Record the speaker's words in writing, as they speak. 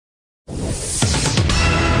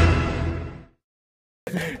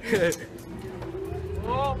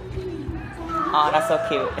Oh, that's so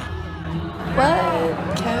cute.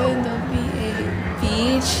 What? Kevin, don't be a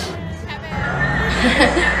beach.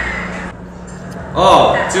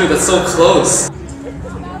 Oh, dude, that's so close.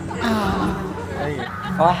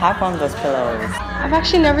 Oh, I have one of those pillows. I've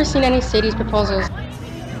actually never seen any Sadies proposals.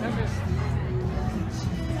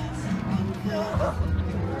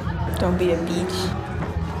 Don't be a beach.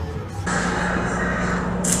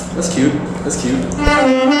 That's cute. That's cute.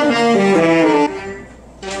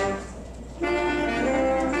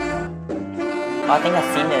 Oh, I think I've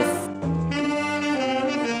seen this.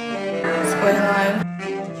 Storyline.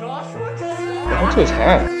 What's his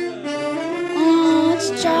hand? Oh, it's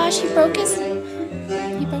Josh. He broke his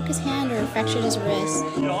hand or fractured his wrist.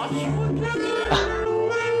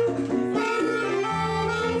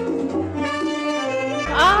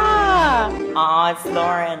 Oh, it's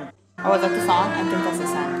Lauren. Oh, is that the song? I think that's the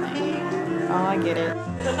song thing. Oh, I get it.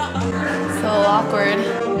 So awkward.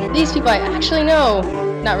 These people I actually know.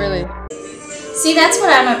 Not really. See, that's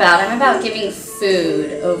what I'm about. I'm about giving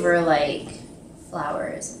food over, like,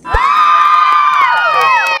 flowers.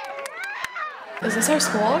 Is this our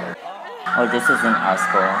school? Oh, this isn't our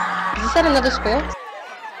school. Is this at another school?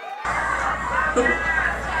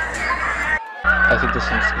 I think this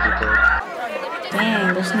one's pretty good.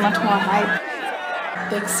 Dang, there's much more hype.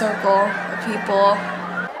 Big circle of people.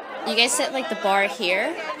 You guys set, like, the bar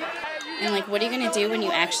here. And, like, what are you going to do when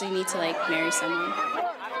you actually need to, like, marry someone?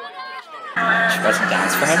 She doesn't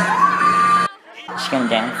dance for him? She gonna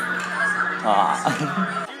dance?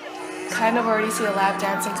 Aw. Kind of already see a lap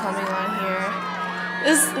dancing coming on here.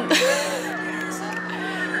 This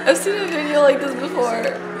I've seen a video like this before.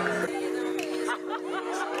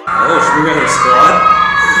 Oh, should we go to the squad?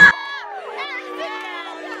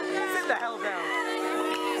 Sit the hell down.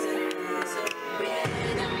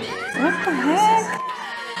 What the heck?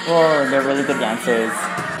 Whoa, they're really good dancers.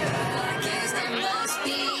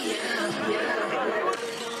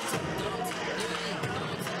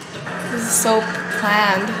 This is so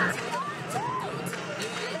planned.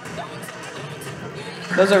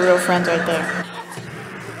 Those are real friends right there.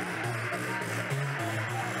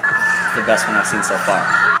 The best one I've seen so far.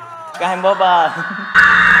 She got him boba.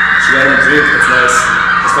 She got him a drink. That's nice.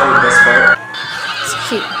 That's probably the best part. It's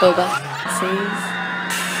cute, boba. See?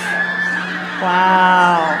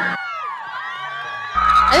 Wow.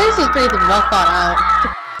 I think this is pretty well thought out.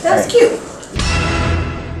 That's cute.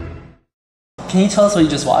 Can you tell us what you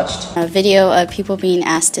just watched? A video of people being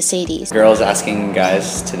asked to Sadies. Girls asking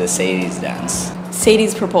guys to the Sadies dance.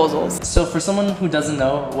 Sadies proposals. So for someone who doesn't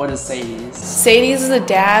know, what is Sadies? Sadies is a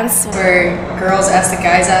dance where girls ask the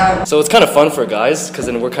guys out. So it's kind of fun for guys, because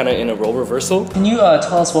then we're kind of in a role reversal. Can you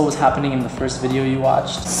tell us what was happening in the first video you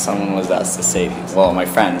watched? Someone was asked to Sadies. Well, my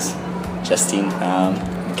friends, Justine,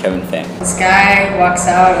 Kevin Fang. This guy walks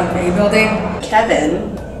out of a building.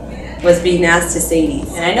 Kevin was being asked to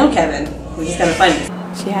Sadies. And I know Kevin, which is kind of funny.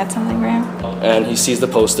 She had something for him? And he sees the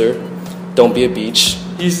poster, "Don't be a beach."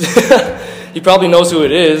 He's he probably knows who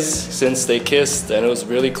it is since they kissed and it was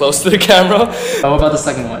really close to the camera. What about the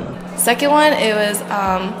second one? Second one, it was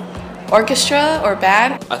orchestra or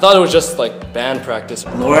band. I thought it was just like band practice.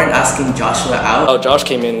 Lauren asking Joshua out. Oh, Josh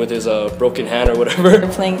came in with his broken hand or whatever. They're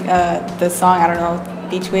playing the song, I don't know,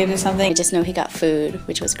 Beach Waves or something. I just know he got food,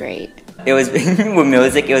 which was great. It was, with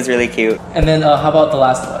music, it was really cute. And then how about the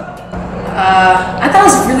last one? I thought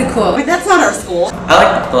it was really cool. Wait, that's not our school. I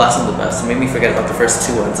like the last one the best. It made me forget about the first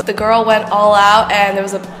two ones. The girl went all out and there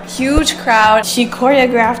was a huge crowd. She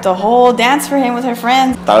choreographed a whole dance for him with her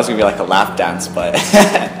friends. Thought it was gonna be like a lap dance, but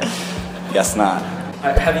guess not.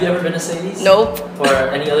 Have you ever been to Sadies? Nope. Or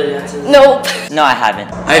any other dances? Nope. No, I haven't.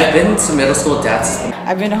 I've been to middle school dances.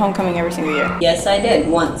 I've been to homecoming every single year. Yes, I did.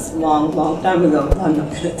 Once. Long time ago. I'm not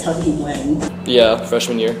gonna tell you when. Yeah,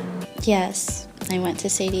 freshman year. Yes, I went to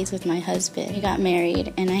Sadies with my husband. We got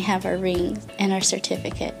married, and I have our ring and our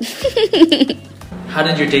certificate. How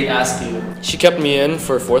did your date ask you? She kept me in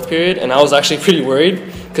for fourth period, and I was actually pretty worried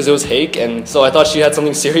because it was Hake, and so I thought she had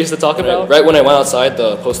something serious to talk about. Right when I went outside,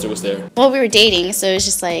 the poster was there. Well, we were dating, so it was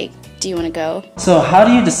just like, do you want to go? So how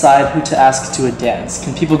do you decide who to ask to a dance?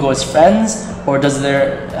 Can people go as friends, or does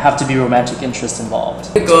there have to be romantic interest involved?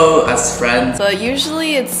 We go as friends. So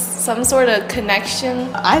usually it's some sort of connection.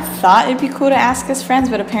 I thought it'd be cool to ask as friends,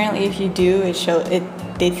 but apparently if you do,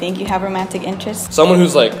 they think you have romantic interest. Someone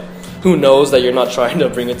who's like, who knows that you're not trying to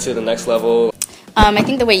bring it to the next level. I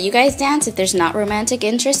think the way you guys dance, if there's not romantic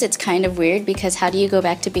interest, it's kind of weird because how do you go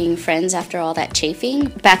back to being friends after all that chafing?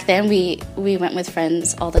 Back then, we went with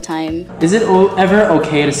friends all the time. Is it ever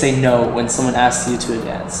okay to say no when someone asks you to a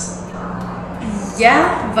dance?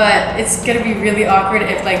 Yeah, but it's gonna be really awkward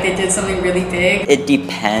if like they did something really big. It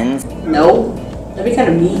depends. No, that'd be kind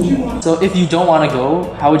of mean. So if you don't want to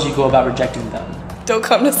go, how would you go about rejecting them? Don't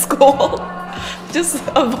come to school. Just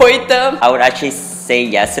avoid them. I would actually say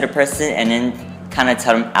yes to the person and then kind of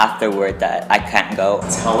tell them afterward that I can't go.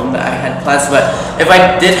 Tell them that I had plans, but if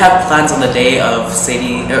I did have plans on the day of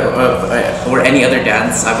Sadie or any other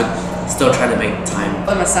dance, I would still try to make time.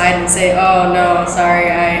 Pull them aside and say, oh no,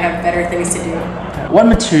 sorry, I have better things to do. What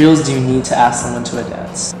materials do you need to ask someone to a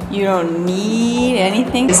dance? You don't need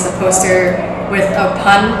anything. Just a poster with a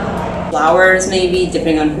pun. Flowers maybe,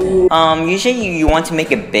 depending on who. Usually you want to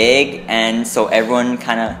make it big and so everyone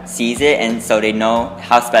kind of sees it and so they know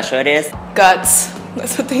how special it is. Guts.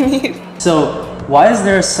 That's what they need. So why is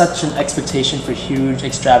there such an expectation for huge,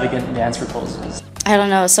 extravagant dance proposals? I don't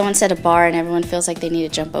know, someone set a bar and everyone feels like they need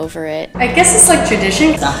to jump over it. I guess it's like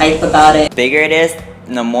tradition. The hype about it. The bigger it is,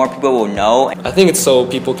 the more people will know. I think it's so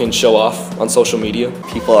people can show off on social media.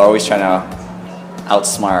 People are always trying to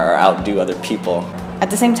outsmart or outdo other people. At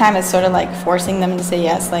the same time, it's sort of like forcing them to say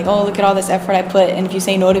yes. Like, oh, look at all this effort I put, and if you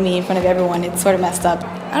say no to me in front of everyone, it's sort of messed up.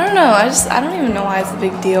 I don't know. I don't even know why it's a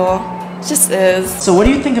big deal. It just is. So what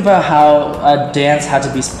do you think about how a dance had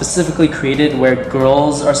to be specifically created where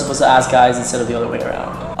girls are supposed to ask guys instead of the other way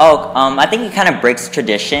around? I think it kind of breaks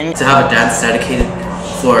tradition. To have a dance dedicated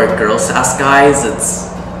for girls to ask guys, it's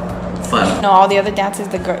fun. No, all the other dances,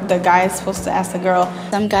 the guy is supposed to ask the girl.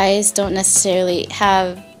 Some guys don't necessarily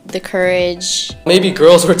have the courage. Maybe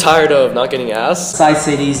girls were tired of not getting asked. Besides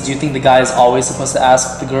Sadies, do you think the guy is always supposed to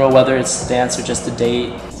ask the girl whether it's a dance or just a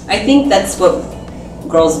date? I think that's what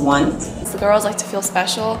girls want. The girls like to feel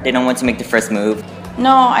special. They don't want to make the first move.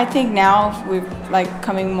 No, I think now we're like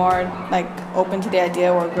coming more like open to the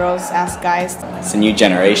idea where girls ask guys. It's a new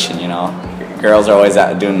generation, you know. Girls are always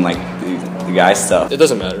out doing like the guy stuff. It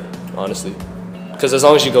doesn't matter, honestly. Because as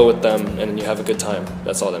long as you go with them and you have a good time,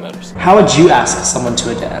 that's all that matters. How would you ask someone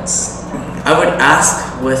to a dance? I would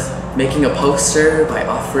ask with making a poster, by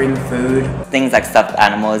offering food. Things like stuffed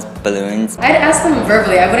animals, balloons. I'd ask them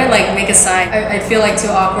verbally. I wouldn't like make a sign. I'd feel like too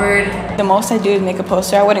awkward. The most I do is make a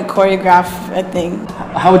poster. I wouldn't choreograph a thing.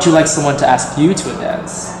 How would you like someone to ask you to a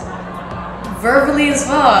dance? Verbally as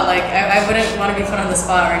well. Like I wouldn't want to be put on the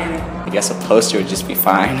spot or anything. I guess a poster would just be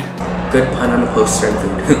fine. Good pun on a poster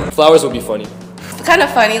and food. Flowers would be funny. It's kind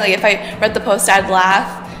of funny, like if I read the poster, I'd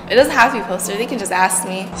laugh. It doesn't have to be a poster, they can just ask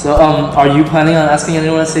me. So, are you planning on asking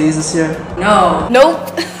anyone at Sadies this year? No.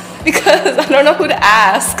 Nope, because I don't know who to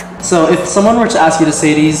ask. So, if someone were to ask you to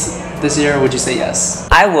Sadies this year, would you say yes?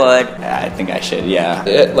 I would. I think I should, yeah.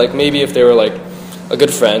 Like maybe if they were like a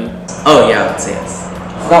good friend. Oh yeah, I would say yes.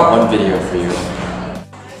 I've got one video for you.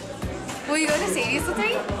 Will you go to Sadies with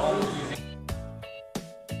me?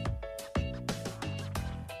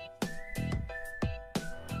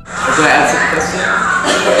 Do I answer the question?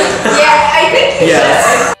 Yeah, I think yes.